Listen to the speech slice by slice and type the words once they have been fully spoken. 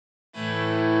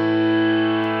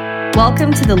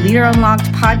Welcome to the Leader Unlocked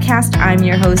podcast. I'm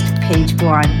your host, Paige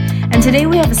Guan. And today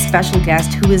we have a special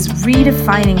guest who is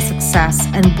redefining success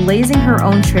and blazing her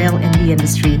own trail in the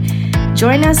industry.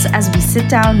 Join us as we sit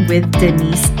down with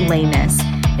Denise Leynes.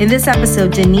 In this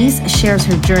episode, Denise shares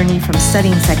her journey from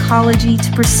studying psychology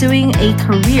to pursuing a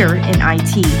career in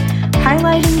IT,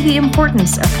 highlighting the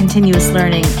importance of continuous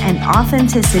learning and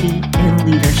authenticity in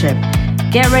leadership.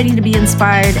 Get ready to be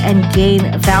inspired and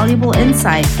gain valuable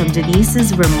insight from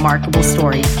Denise's remarkable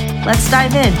story. Let's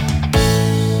dive in.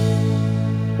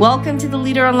 Welcome to the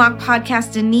Leader Unlocked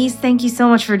podcast. Denise, thank you so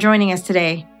much for joining us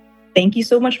today. Thank you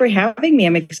so much for having me.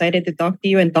 I'm excited to talk to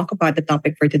you and talk about the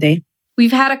topic for today.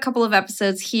 We've had a couple of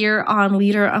episodes here on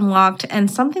Leader Unlocked,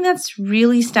 and something that's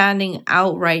really standing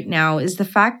out right now is the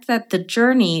fact that the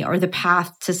journey or the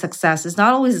path to success is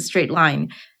not always a straight line.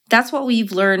 That's what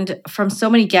we've learned from so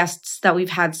many guests that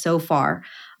we've had so far.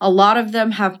 A lot of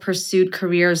them have pursued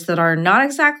careers that are not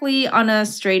exactly on a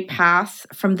straight path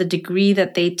from the degree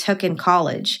that they took in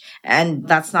college. And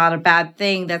that's not a bad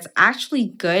thing. That's actually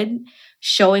good,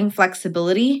 showing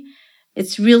flexibility.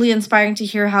 It's really inspiring to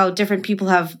hear how different people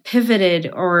have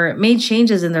pivoted or made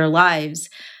changes in their lives.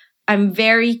 I'm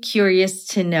very curious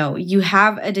to know, you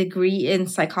have a degree in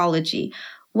psychology.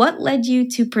 What led you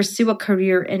to pursue a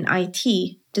career in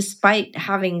IT despite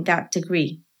having that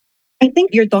degree? I think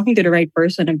you're talking to the right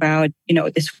person about,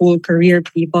 this full career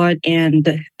pivot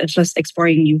and just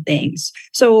exploring new things.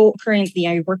 So currently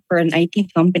I work for an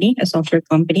IT company, a software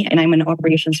company, and I'm an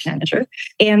operations manager.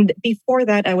 And before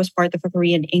that, I was part of a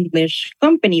Korean English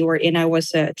company wherein I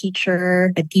was a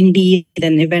teacher, a team lead,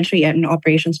 and eventually an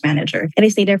operations manager. And I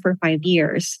stayed there for 5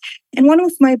 years. And one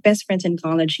of my best friends in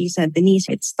college, she said, Denise,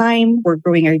 it's time. We're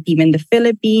growing our team in the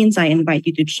Philippines. I invite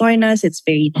you to join us. It's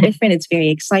very different. It's very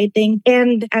exciting.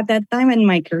 And at that time in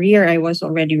my career, I was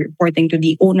already reporting to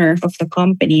the owner of the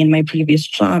company in my previous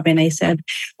job. And I said,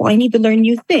 well, I need to learn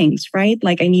new things, right?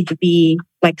 Like I need to be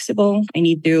flexible. I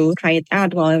need to try it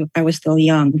out while I was still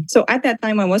young. So at that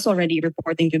time, I was already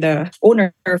reporting to the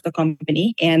owner of the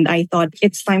company. And I thought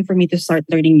it's time for me to start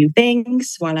learning new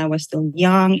things while I was still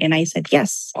young. And I said,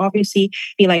 yes, obviously,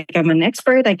 feel like I'm an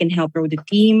expert. I can help grow the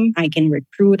team. I can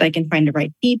recruit. I can find the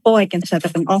right people. I can set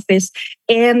up an office.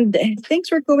 And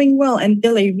things were going well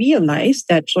until I realized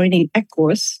that joining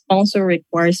Ecos also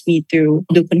requires me to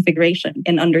do configuration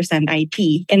and understand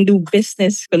IT and do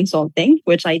business consulting,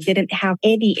 which I didn't have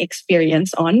any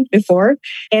experience on before.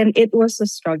 And it was a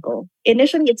struggle.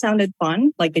 Initially, it sounded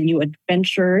fun, like a new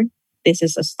adventure. This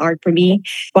is a start for me.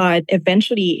 But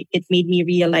eventually, it made me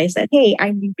realize that, hey,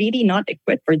 I'm really not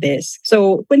equipped for this.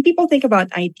 So when people think about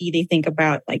IT, they think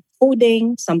about like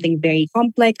coding, something very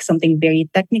complex, something very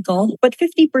technical. But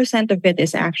 50% of it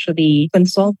is actually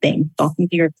consulting, talking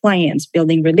to your clients,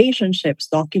 building relationships,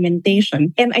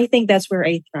 documentation. And I think that's where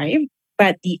I thrive.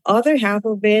 But the other half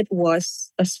of it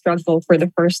was a struggle for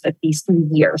the first at least 2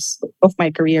 years of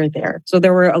my career there. So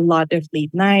there were a lot of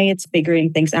late nights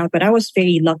figuring things out. But I was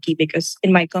very lucky because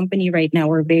in my company right now,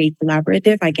 we're very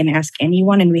collaborative. I can ask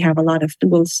anyone and we have a lot of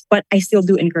tools. But I still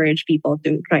do encourage people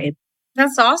to try it.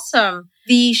 That's awesome.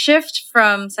 The shift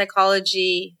from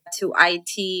psychology to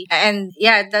IT. And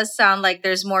yeah, it does sound like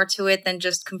there's more to it than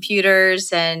just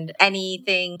computers and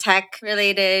anything tech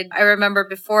related. I remember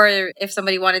before, if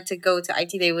somebody wanted to go to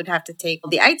IT, they would have to take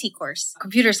the IT course,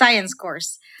 computer science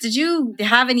course. Did you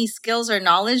have any skills or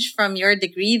knowledge from your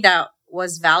degree that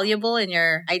was valuable in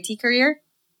your IT career?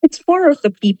 It's more of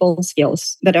the people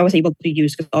skills that I was able to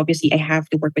use because obviously I have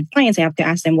to work with clients. I have to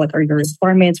ask them what are your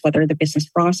requirements, what are the business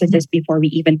processes before we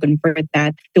even convert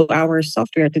that to our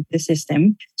software, to the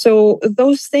system. So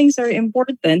those things are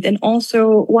important. And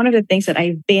also one of the things that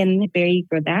I've been very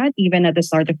good at, even at the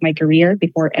start of my career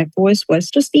before Ecos,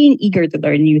 was just being eager to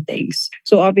learn new things.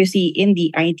 So obviously in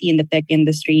the IT and the tech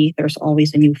industry, there's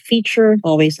always a new feature,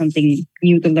 always something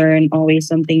new to learn, always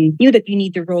something new that you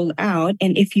need to roll out.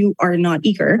 And if you are not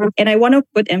eager, and I want to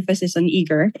put emphasis on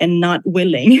eager and not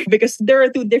willing because there are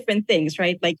two different things,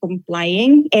 right? Like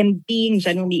complying and being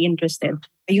genuinely interested.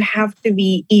 You have to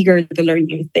be eager to learn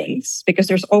new things because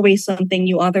there's always something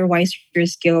new. Otherwise, your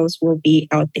skills will be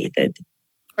outdated.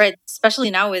 Right,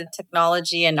 especially now with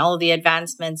technology and all the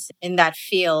advancements in that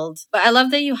field. But I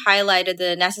love that you highlighted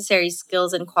the necessary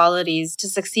skills and qualities to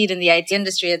succeed in the IT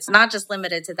industry. It's not just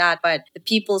limited to that, but the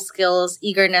people skills,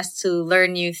 eagerness to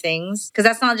learn new things, because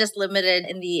that's not just limited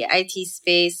in the IT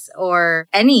space or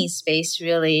any space,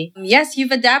 really. Yes,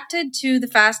 you've adapted to the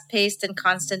fast-paced and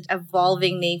constant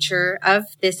evolving nature of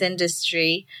this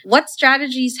industry. What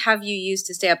strategies have you used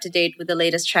to stay up to date with the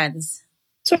latest trends?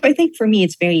 So I think for me,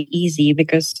 it's very easy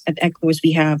because at Echoes,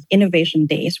 we have innovation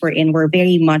days wherein we're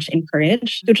very much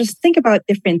encouraged to just think about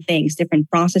different things, different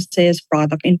processes,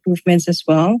 product improvements as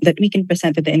well that we can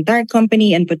present to the entire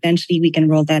company and potentially we can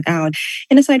roll that out.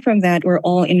 And aside from that, we're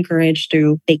all encouraged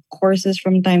to take courses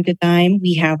from time to time.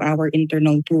 We have our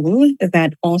internal tool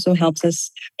that also helps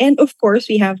us. And of course,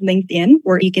 we have LinkedIn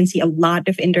where you can see a lot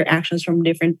of interactions from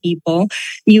different people,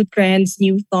 new trends,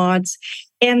 new thoughts.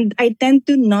 And I tend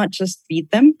to not just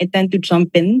read them. I tend to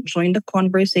jump in, join the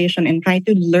conversation, and try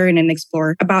to learn and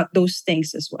explore about those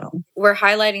things as well. We're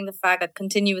highlighting the fact that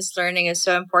continuous learning is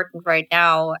so important right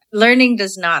now. Learning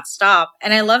does not stop.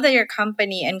 And I love that your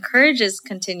company encourages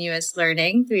continuous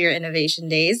learning through your innovation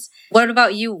days. What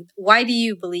about you? Why do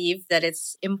you believe that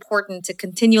it's important to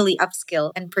continually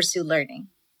upskill and pursue learning?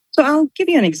 So I'll give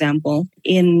you an example.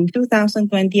 In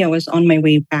 2020, I was on my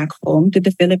way back home to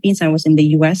the Philippines. I was in the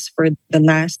US for the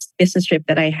last business trip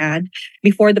that I had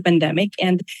before the pandemic.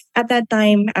 And at that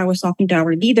time, I was talking to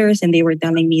our leaders and they were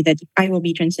telling me that I will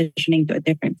be transitioning to a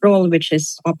different role, which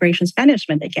is operations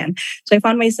management again. So I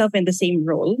found myself in the same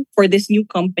role for this new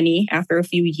company after a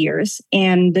few years.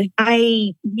 And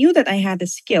I knew that I had the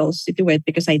skills to do it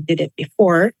because I did it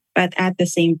before. But at the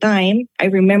same time, I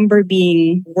remember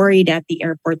being worried at the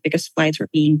airport because flights were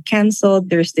being canceled.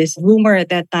 There's this rumor at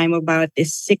that time about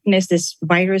this sickness, this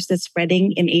virus that's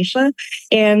spreading in Asia.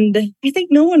 And I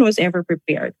think no one was ever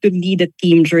prepared to lead a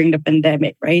team during the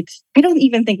pandemic, right? I don't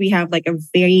even think we have like a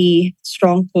very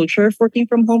strong culture of working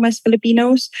from home as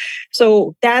Filipinos.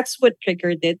 So that's what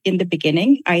triggered it in the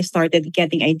beginning. I started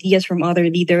getting ideas from other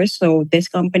leaders. So these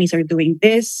companies are doing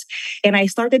this. And I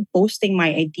started posting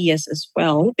my ideas as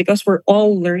well because we're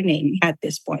all learning at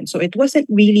this point. So it wasn't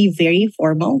really very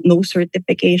formal, no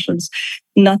certifications,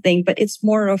 nothing, but it's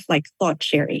more of like thought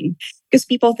sharing. Because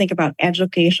people think about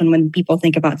education, when people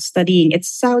think about studying, it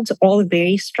sounds all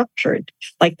very structured.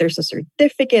 Like there's a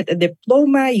certificate, a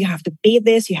diploma, you have to pay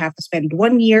this, you have to spend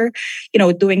 1 year,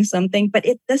 doing something. But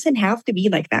it doesn't have to be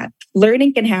like that.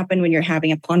 Learning can happen when you're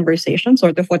having a conversation,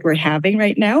 sort of what we're having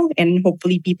right now, and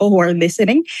hopefully people who are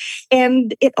listening.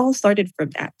 And it all started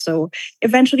from that. So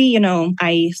eventually,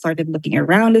 I started looking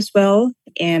around as well.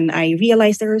 And I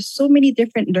realized there are so many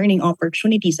different learning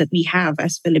opportunities that we have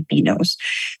as Filipinos.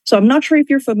 So I'm not sure if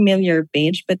you're familiar,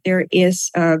 Paige, but there is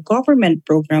a government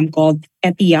program called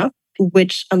ETIAP,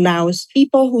 which allows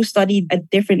people who studied a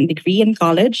different degree in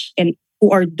college and who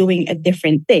are doing a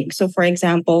different thing. So, for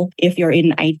example, if you're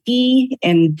in IT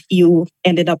and you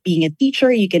ended up being a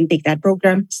teacher, you can take that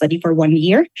program, study for 1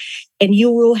 year, and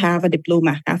you will have a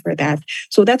diploma after that.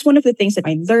 So that's one of the things that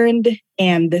I learned.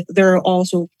 And there are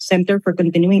also Center for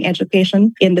Continuing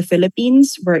Education in the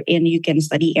Philippines, wherein you can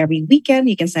study every weekend,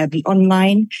 you can study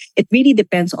online. It really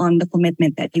depends on the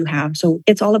commitment that you have. So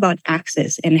it's all about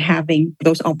access and having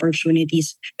those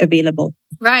opportunities available.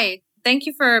 Right. Thank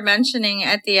you for mentioning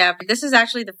ETIAP. This is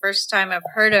actually the first time I've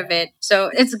heard of it.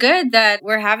 So it's good that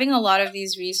we're having a lot of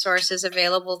these resources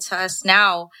available to us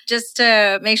now. Just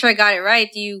to make sure I got it right,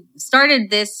 you started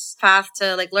this path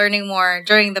to like learning more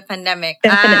during the pandemic.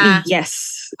 Definitely,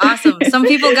 yes. Awesome. Some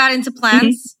people got into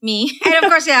plants, me. And of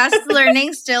course, yes,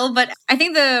 learning still. But I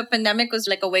think the pandemic was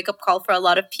like a wake-up call for a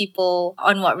lot of people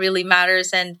on what really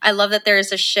matters. And I love that there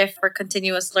is a shift for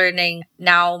continuous learning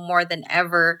now more than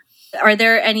ever. Are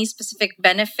there any specific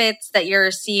benefits that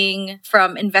you're seeing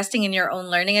from investing in your own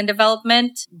learning and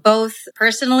development, both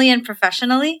personally and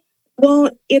professionally?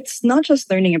 Well, it's not just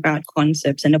learning about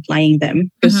concepts and applying them,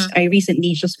 because I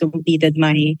recently just completed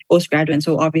my postgraduate.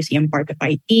 So obviously I'm part of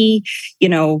IT.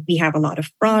 We have a lot of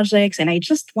projects and I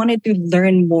just wanted to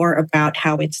learn more about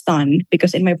how it's done,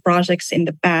 because in my projects in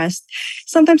the past,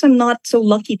 sometimes I'm not so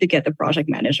lucky to get a project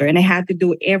manager and I had to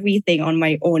do everything on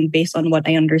my own based on what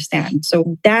I understand.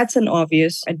 So that's an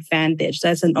obvious advantage.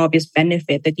 That's an obvious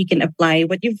benefit that you can apply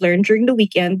what you've learned during the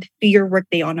weekend to your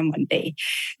workday on a Monday.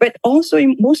 But also,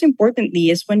 most importantly,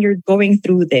 is when you're going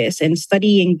through this and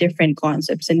studying different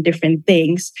concepts and different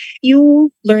things,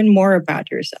 you learn more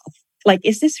about yourself. Like,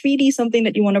 is this really something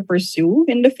that you want to pursue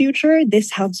in the future? This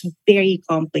sounds very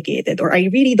complicated, or I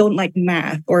really don't like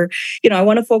math, or, I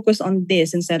want to focus on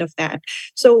this instead of that.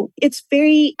 So it's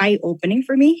very eye-opening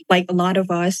for me. Like a lot of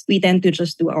us, we tend to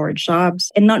just do our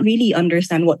jobs and not really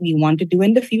understand what we want to do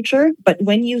in the future. But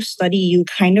when you study, you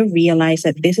kind of realize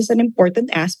that this is an important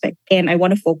aspect and I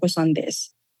want to focus on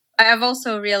this. I've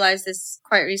also realized this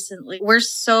quite recently. We're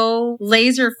so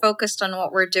laser focused on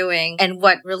what we're doing and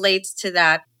what relates to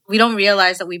that. We don't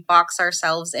realize that we box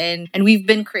ourselves in and we've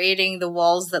been creating the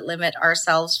walls that limit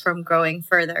ourselves from growing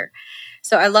further.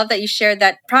 So I love that you shared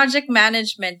that. Project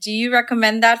management, do you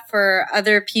recommend that for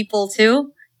other people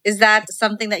too? Is that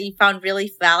something that you found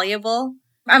really valuable?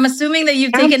 I'm assuming that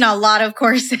you've taken a lot of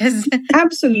courses.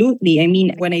 Absolutely. I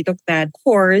mean, when I took that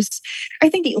course, I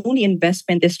think the only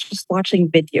investment is just watching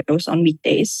videos on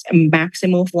weekdays, a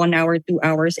maximum of 1 hour, 2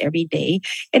 hours every day.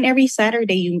 And every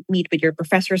Saturday, you meet with your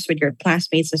professors, with your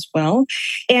classmates as well.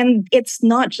 And it's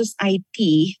not just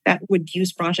IT that would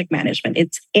use project management,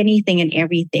 it's anything and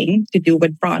everything to do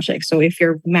with projects. So if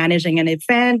you're managing an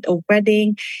event, a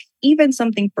wedding, even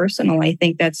something personal, I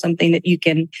think that's something that you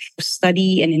can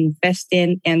study and invest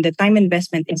in. And the time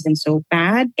investment isn't so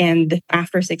bad. And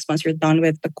after 6 months, you're done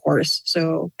with the course.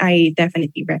 So I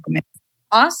definitely recommend.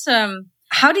 Awesome.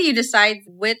 How do you decide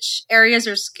which areas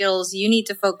or skills you need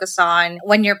to focus on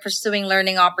when you're pursuing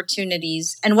learning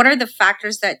opportunities? And what are the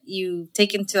factors that you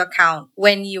take into account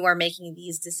when you are making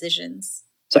these decisions?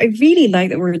 So I really like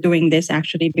that we're doing this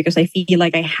actually, because I feel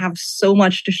like I have so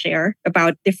much to share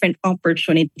about different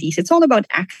opportunities. It's all about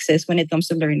access when it comes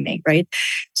to learning, right?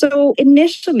 So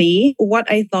initially,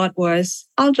 what I thought was,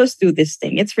 I'll just do this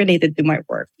thing. It's related to my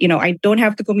work. I don't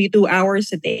have to commute 2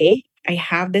 hours a day. I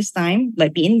have this time,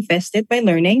 let me invest it by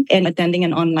learning and attending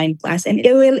an online class, and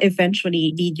it will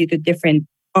eventually lead you to different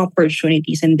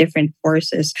opportunities and different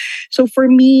courses. So for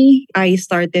me, I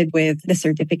started with the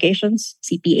certifications,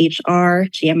 CPHR,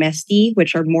 GMST,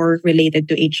 which are more related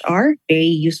to HR, very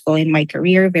useful in my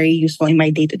career, very useful in my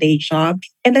day-to-day job.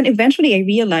 And then eventually I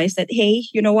realized that, hey,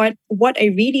 you know what? What I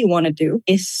really want to do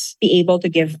is be able to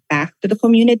give back to the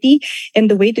community. And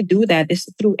the way to do that is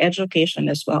through education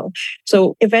as well.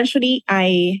 So eventually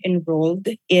I enrolled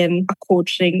in a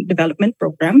coaching development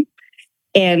program.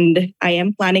 And I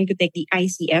am planning to take the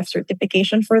ICF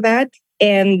certification for that.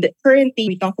 And currently,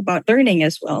 we talk about learning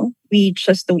as well. We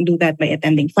just don't do that by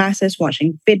attending classes,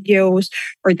 watching videos,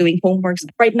 or doing homeworks.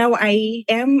 Right now, I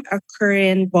am a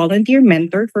current volunteer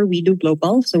mentor for We Do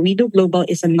Global. So We Do Global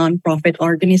is a nonprofit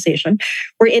organization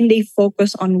wherein they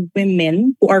focus on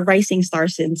women who are rising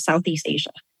stars in Southeast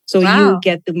Asia. So you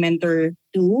get to mentor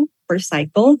 2 per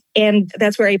cycle. And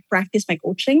that's where I practice my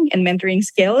coaching and mentoring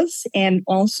skills. And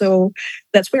also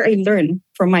that's where I learn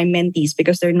from my mentees,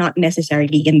 because they're not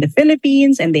necessarily in the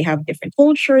Philippines and they have different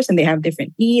cultures and they have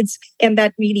different needs. And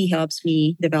that really helps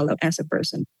me develop as a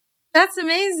person. That's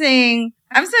amazing.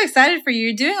 I'm so excited for you.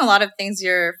 You're doing a lot of things.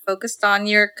 You're focused on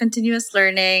your continuous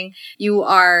learning. You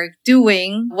are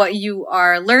doing what you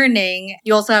are learning.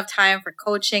 You also have time for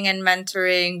coaching and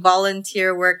mentoring,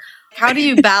 volunteer work. How do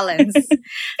you balance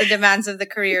the demands of the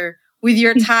career with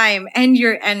your time and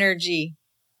your energy?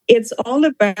 It's all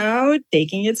about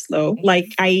taking it slow.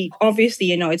 Like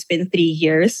obviously, it's been 3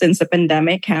 years since the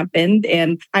pandemic happened,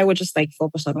 and I would just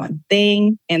focus on one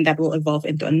thing and that will evolve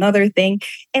into another thing.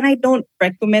 And I don't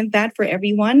recommend that for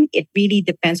everyone. It really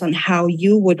depends on how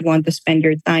you would want to spend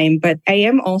your time. But I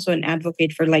am also an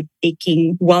advocate for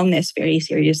taking wellness very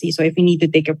seriously. So if you need to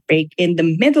take a break in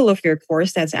the middle of your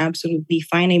course, that's absolutely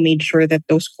fine. I made sure that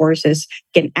those courses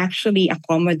can actually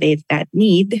accommodate that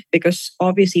need, because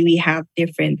obviously we have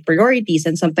different priorities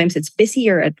and sometimes it's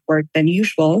busier at work than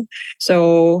usual.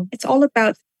 So it's all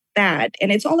about that.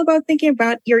 And it's all about thinking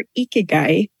about your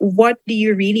ikigai. What do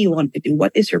you really want to do?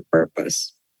 What is your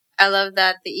purpose? I love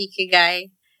that, the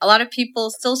ikigai. A lot of people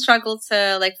still struggle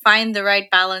to find the right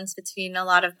balance between a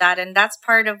lot of that. And that's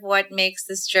part of what makes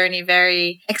this journey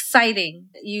very exciting.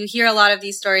 You hear a lot of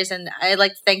these stories, and I'd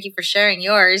like to thank you for sharing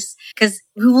yours, because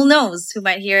who knows who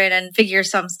might hear it and figure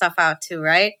some stuff out too,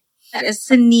 right?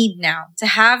 It's a need now to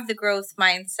have the growth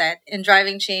mindset in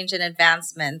driving change and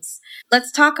advancements.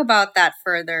 Let's talk about that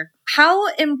further. How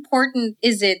important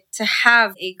is it to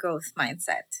have a growth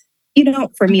mindset?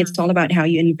 For me, it's all about how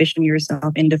you envision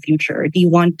yourself in the future. Do you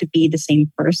want to be the same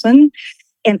person?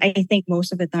 And I think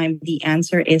most of the time, the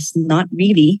answer is not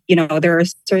really. There are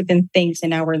certain things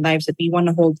in our lives that we want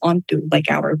to hold on to, like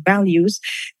our values.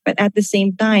 But at the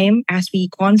same time, as we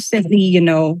constantly,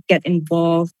 get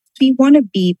involved, we want to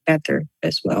be better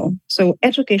as well. So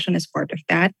education is part of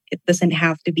that. It doesn't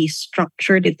have to be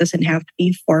structured. It doesn't have to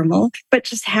be formal, but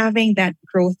just having that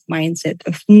growth mindset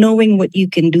of knowing what you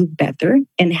can do better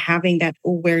and having that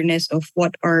awareness of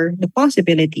what are the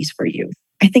possibilities for you.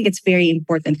 I think it's very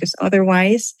important, because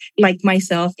otherwise, like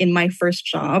myself in my first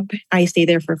job, I stayed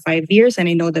there for 5 years and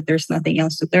I know that there's nothing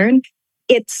else to learn.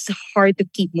 It's hard to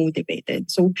keep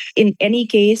motivated. So in any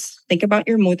case, think about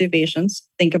your motivations.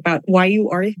 Think about why you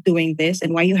are doing this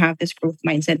and why you have this growth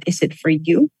mindset. Is it for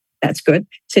you? That's good.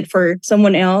 Is it for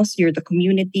someone else? You're the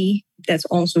community. That's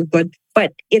also good.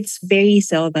 But it's very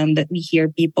seldom that we hear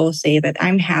people say that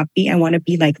I'm happy. I want to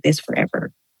be like this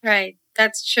forever. Right.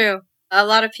 That's true. A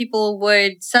lot of people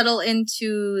would settle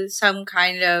into some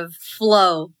kind of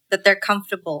flow that they're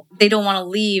comfortable. They don't want to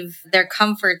leave their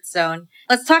comfort zone.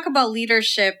 Let's talk about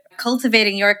leadership,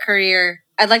 cultivating your career.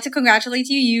 I'd like to congratulate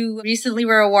you. You recently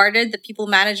were awarded the People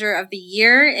Manager of the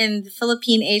Year in the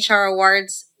Philippine HR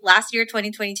Awards last year,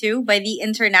 2022, by the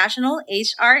International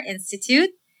HR Institute.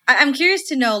 I'm curious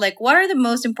to know, what are the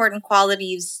most important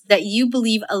qualities that you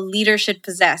believe a leader should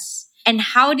possess? And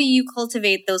how do you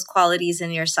cultivate those qualities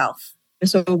in yourself?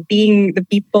 So being the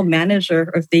people manager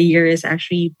of the year is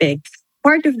actually big.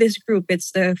 Part of this group,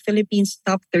 it's the Philippines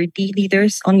top 30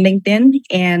 leaders on LinkedIn.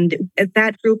 And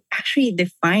that group actually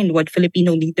defined what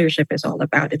Filipino leadership is all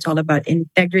about. It's all about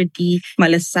integrity,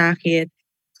 malasakit,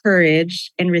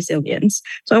 courage, and resilience.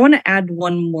 So I want to add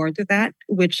one more to that,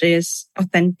 which is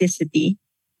authenticity,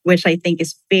 which I think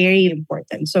is very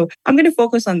important. So I'm going to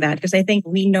focus on that because I think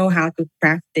we know how to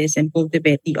practice and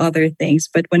cultivate the other things.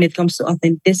 But when it comes to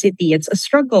authenticity, it's a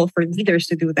struggle for leaders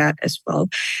to do that as well,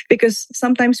 because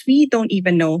sometimes we don't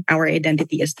even know our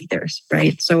identity as leaders,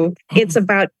 right? So it's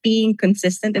about being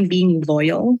consistent and being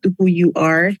loyal to who you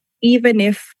are, even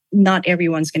if not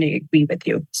everyone's going to agree with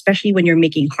you, especially when you're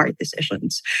making hard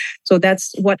decisions. So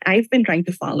that's what I've been trying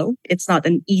to follow. It's not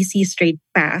an easy, straight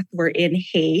path wherein,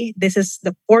 hey, this is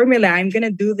the formula. I'm going to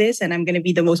do this and I'm going to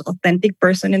be the most authentic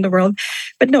person in the world.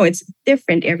 But no, it's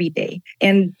different every day.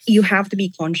 And you have to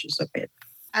be conscious of it.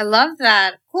 I love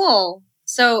that. Cool.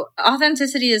 So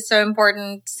authenticity is so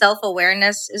important.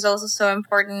 Self-awareness is also so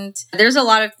important. There's a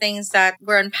lot of things that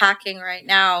we're unpacking right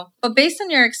now. But based on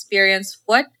your experience,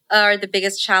 what are the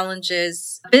biggest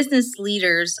challenges business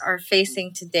leaders are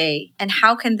facing today? And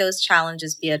how can those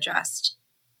challenges be addressed?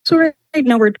 So right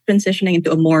now we're transitioning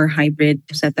into a more hybrid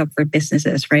setup for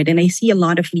businesses, right? And I see a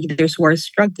lot of leaders who are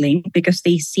struggling because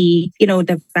they see,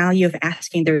 the value of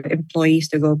asking their employees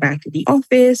to go back to the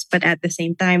office, but at the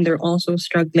same time, they're also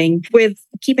struggling with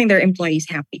keeping their employees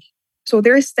happy. So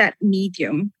there's that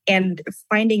medium and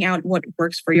finding out what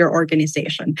works for your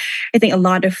organization. I think a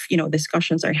lot of,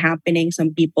 discussions are happening.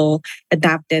 Some people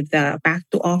adapted the back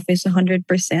to office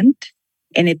 100%.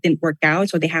 And it didn't work out.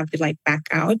 So they have to back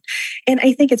out. And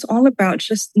I think it's all about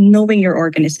just knowing your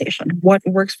organization, what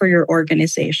works for your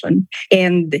organization.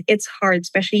 And it's hard,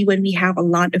 especially when we have a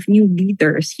lot of new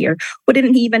leaders here who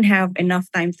didn't even have enough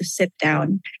time to sit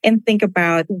down and think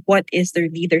about what is their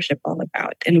leadership all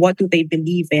about and what do they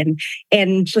believe in.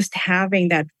 And just having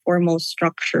that formal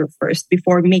structure first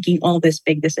before making all these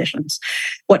big decisions.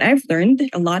 What I've learned,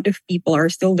 a lot of people are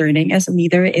still learning as a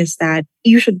leader, is that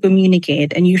you should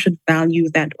communicate and you should value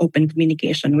that open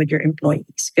communication with your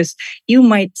employees, because you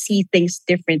might see things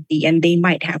differently and they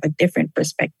might have a different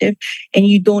perspective and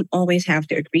you don't always have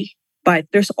to agree, but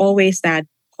there's always that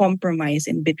compromise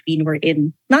in between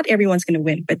wherein not everyone's going to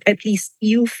win, but at least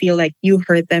you feel like you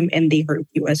heard them and they heard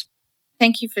you as well.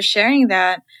 Thank you for sharing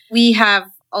that. We have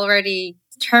already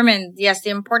determined, yes, the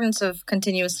importance of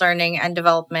continuous learning and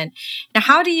development. Now,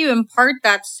 how do you impart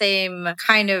that same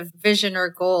kind of vision or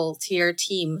goal to your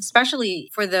team, especially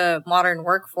for the modern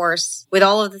workforce with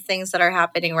all of the things that are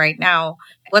happening right now?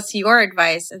 What's your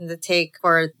advice and the take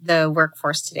for the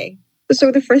workforce today? So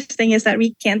the first thing is that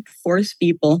we can't force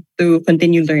people to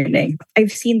continue learning.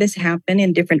 I've seen this happen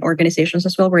in different organizations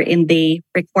as well, wherein they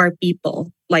require people,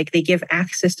 like they give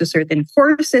access to certain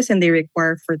courses and they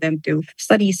require for them to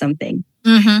study something.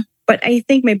 Mm-hmm. But I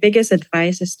think my biggest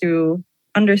advice is to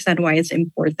understand why it's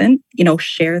important,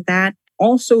 share that.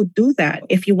 Also do that.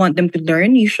 If you want them to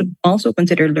learn, you should also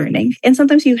consider learning. And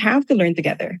sometimes you have to learn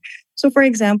together. So for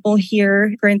example,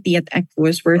 here currently at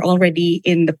Equus, we're already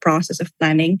in the process of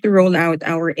planning to roll out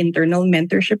our internal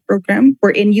mentorship program,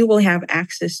 wherein you will have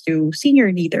access to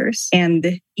senior leaders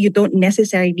and you don't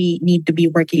necessarily need to be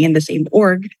working in the same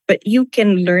org, but you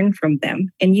can learn from them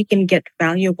and you can get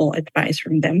valuable advice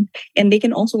from them and they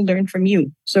can also learn from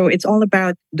you. So it's all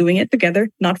about doing it together,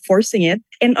 not forcing it,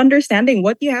 and understanding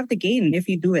what you have to gain if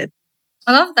you do it.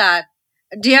 I love that.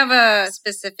 Do you have a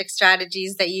specific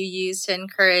strategies that you use to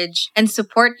encourage and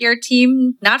support your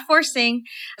team, not forcing,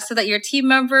 so that your team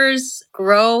members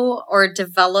grow or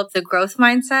develop the growth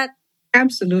mindset?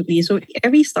 Absolutely. So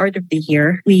every start of the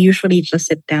year, we usually just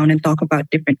sit down and talk about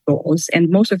different goals. And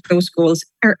most of those goals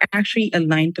are actually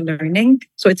aligned to learning.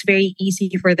 So it's very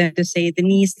easy for them to say,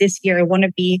 Denise, this year I want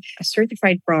to be a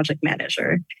certified project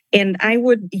manager. And I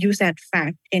would use that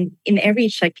fact. And in every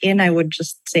check-in, I would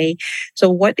just say, so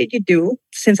what did you do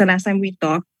since the last time we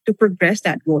talked to progress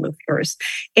that goal of yours?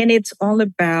 And it's all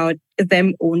about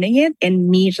them owning it and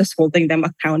me just holding them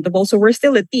accountable. So we're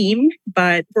still a team,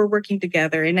 but we're working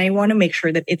together. And I want to make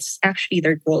sure that it's actually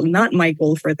their goal, not my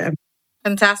goal for them.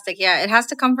 Fantastic. Yeah, it has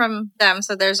to come from them.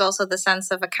 So there's also the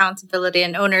sense of accountability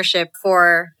and ownership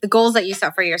for the goals that you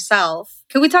set for yourself.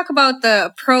 Can we talk about the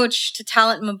approach to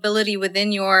talent mobility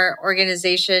within your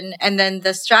organization and then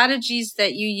the strategies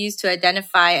that you use to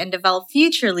identify and develop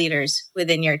future leaders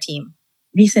within your team?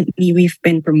 Recently, we've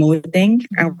been promoting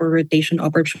our rotation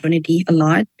opportunity a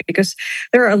lot because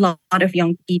there are a lot of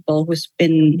young people who's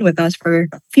been with us for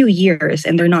a few years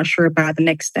and they're not sure about the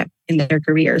next step in their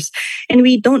careers. And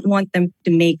we don't want them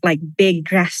to make like big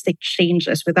drastic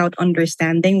changes without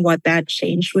understanding what that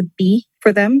change would be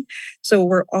for them. So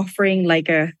we're offering like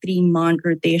a 3-month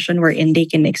rotation wherein they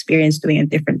can experience doing a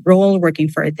different role, working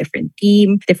for a different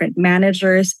team, different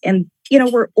managers. And,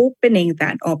 we're opening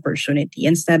that opportunity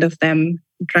instead of them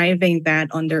driving that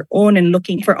on their own and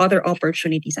looking for other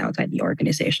opportunities outside the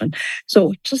organization.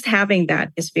 So just having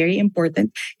that is very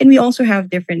important. And we also have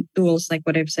different tools, like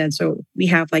what I've said. So we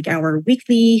have like our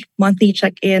weekly, monthly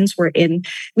check-ins wherein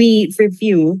we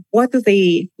review what do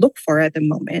they look for at the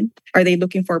moment. Are they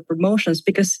looking for promotions?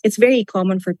 Because it's very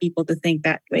common for people to think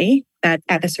that way, that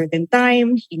at a certain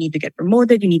time, you need to get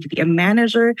promoted, you need to be a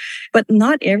manager, but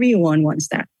not everyone wants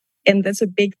that. And that's a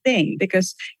big thing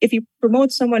because if you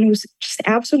promote someone who's just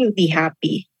absolutely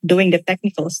happy doing the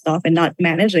technical stuff and not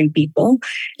managing people,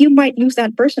 you might lose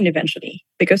that person eventually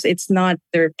because it's not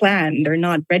their plan. They're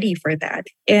not ready for that.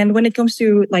 And when it comes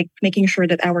to like making sure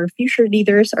that our future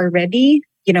leaders are ready,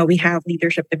 we have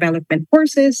leadership development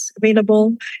courses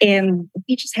available, and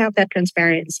we just have that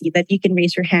transparency that you can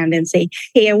raise your hand and say,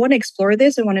 hey, I want to explore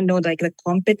this. I want to know like the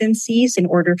competencies in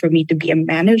order for me to be a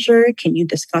manager. Can you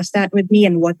discuss that with me?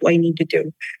 And what do I need to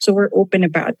do? So we're open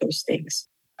about those things.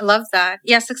 I love that.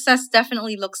 Yeah, success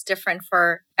definitely looks different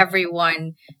for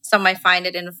everyone. Some might find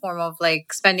it in the form of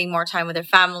like spending more time with their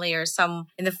family or some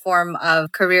in the form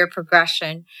of career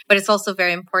progression. But it's also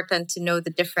very important to know the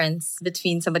difference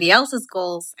between somebody else's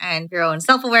goals and your own.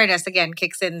 Self-awareness, again,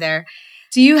 kicks in there.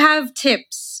 Do you have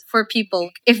tips for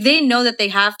people if they know that they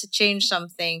have to change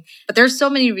something, but there's so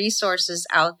many resources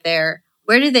out there?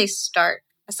 Where do they start?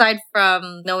 Aside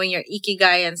from knowing your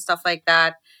ikigai and stuff like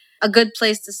that, a good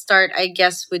place to start, I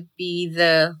guess, would be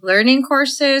the learning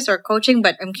courses or coaching.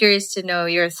 But I'm curious to know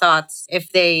your thoughts if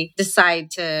they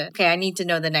decide to, okay, I need to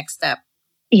know the next step.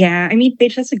 Yeah, I mean,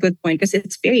 Paige, that's a good point because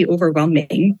it's very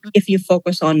overwhelming if you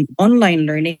focus on online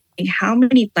learning. How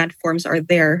many platforms are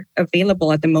there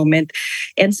available at the moment?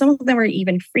 And some of them are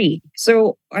even free.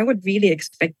 So I would really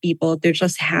expect people to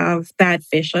just have that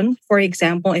vision. For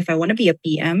example, if I want to be a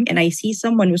PM and I see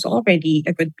someone who's already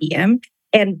a good PM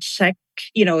and check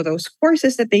those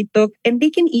courses that they took, and they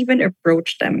can even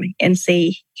approach them and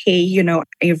say, hey,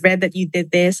 I read that you did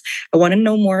this. I want to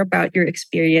know more about your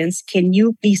experience. Can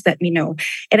you please let me know?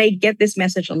 And I get this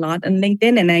message a lot on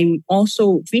LinkedIn, and I'm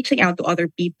also reaching out to other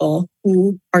people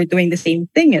who are doing the same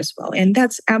thing as well. And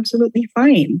that's absolutely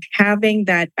fine. Having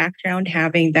that background,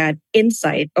 having that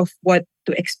insight of what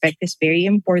to expect is very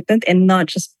important, and not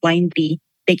just blindly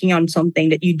taking on something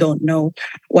that you don't know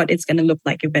what it's going to look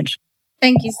like eventually.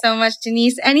 Thank you so much,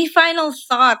 Denise. Any final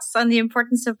thoughts on the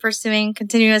importance of pursuing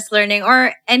continuous learning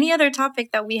or any other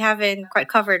topic that we haven't quite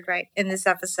covered right in this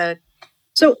episode?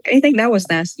 So I think that was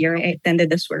last year. I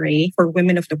attended a soiree for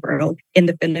women of the world in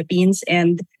the Philippines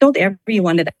and told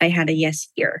everyone that I had a yes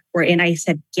here, wherein I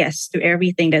said yes to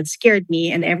everything that scared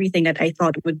me and everything that I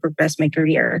thought would progress my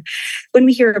career. When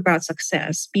we hear about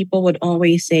success, people would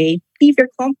always say, leave your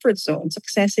comfort zone.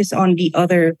 Success is on the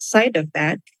other side of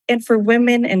that. And for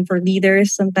women and for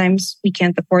leaders, sometimes we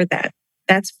can't afford that.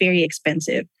 That's very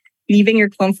expensive. Leaving your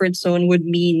comfort zone would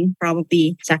mean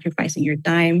probably sacrificing your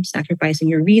time, sacrificing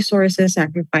your resources,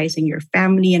 sacrificing your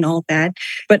family and all that.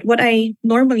 But what I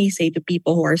normally say to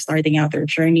people who are starting out their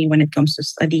journey when it comes to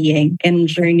studying and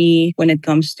journey when it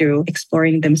comes to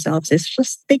exploring themselves is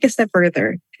just take a step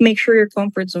further. Make sure your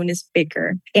comfort zone is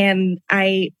bigger. And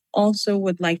I also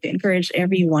would like to encourage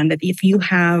everyone that if you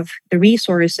have the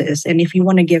resources and if you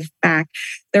want to give back,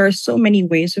 there are so many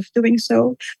ways of doing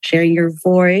so. Sharing your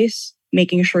voice,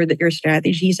 making sure that your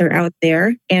strategies are out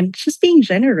there, and just being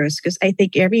generous because I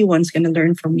think everyone's going to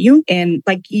learn from you. And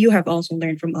like you have also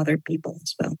learned from other people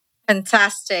as well.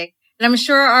 Fantastic. And I'm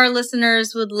sure our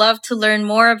listeners would love to learn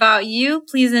more about you.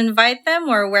 Please invite them,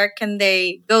 or where can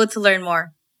they go to learn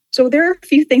more? So there are a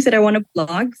few things that I want to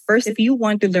plug. First, if you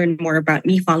want to learn more about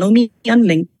me, follow me on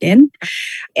LinkedIn.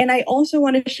 And I also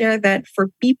want to share that for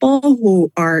people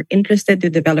who are interested to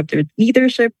develop their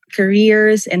leadership,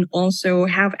 careers and also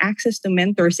have access to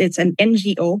mentors. It's an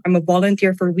NGO. I'm a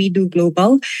volunteer for We Do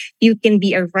Global. You can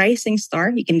be a rising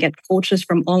star. You can get coaches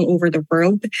from all over the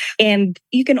world. And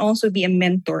you can also be a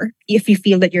mentor if you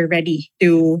feel that you're ready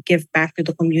to give back to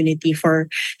the community for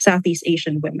Southeast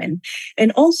Asian women.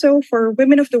 And also for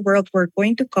women of the world, we're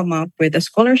going to come up with a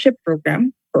scholarship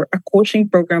program or a coaching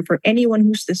program for anyone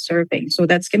who's deserving. So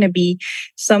that's going to be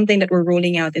something that we're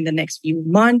rolling out in the next few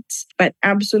months. But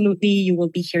absolutely, you will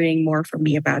be hearing more from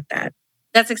me about that.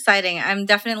 That's exciting. I'm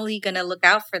definitely going to look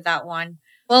out for that one.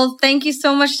 Well, thank you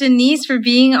so much, Denise, for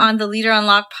being on the Leader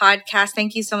Unlocked podcast.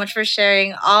 Thank you so much for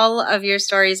sharing all of your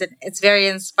stories. It's very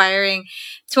inspiring.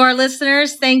 To our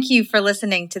listeners, thank you for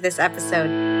listening to this episode.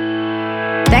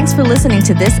 Thanks for listening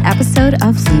to this episode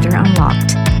of Leader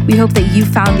Unlocked. We hope that you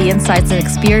found the insights and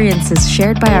experiences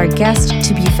shared by our guest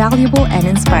to be valuable and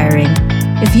inspiring.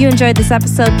 If you enjoyed this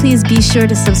episode, please be sure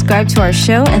to subscribe to our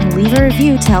show and leave a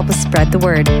review to help us spread the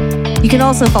word. You can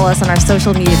also follow us on our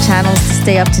social media channels to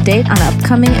stay up to date on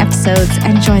upcoming episodes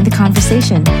and join the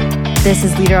conversation. This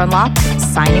is Leader Unlocked,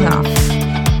 signing off.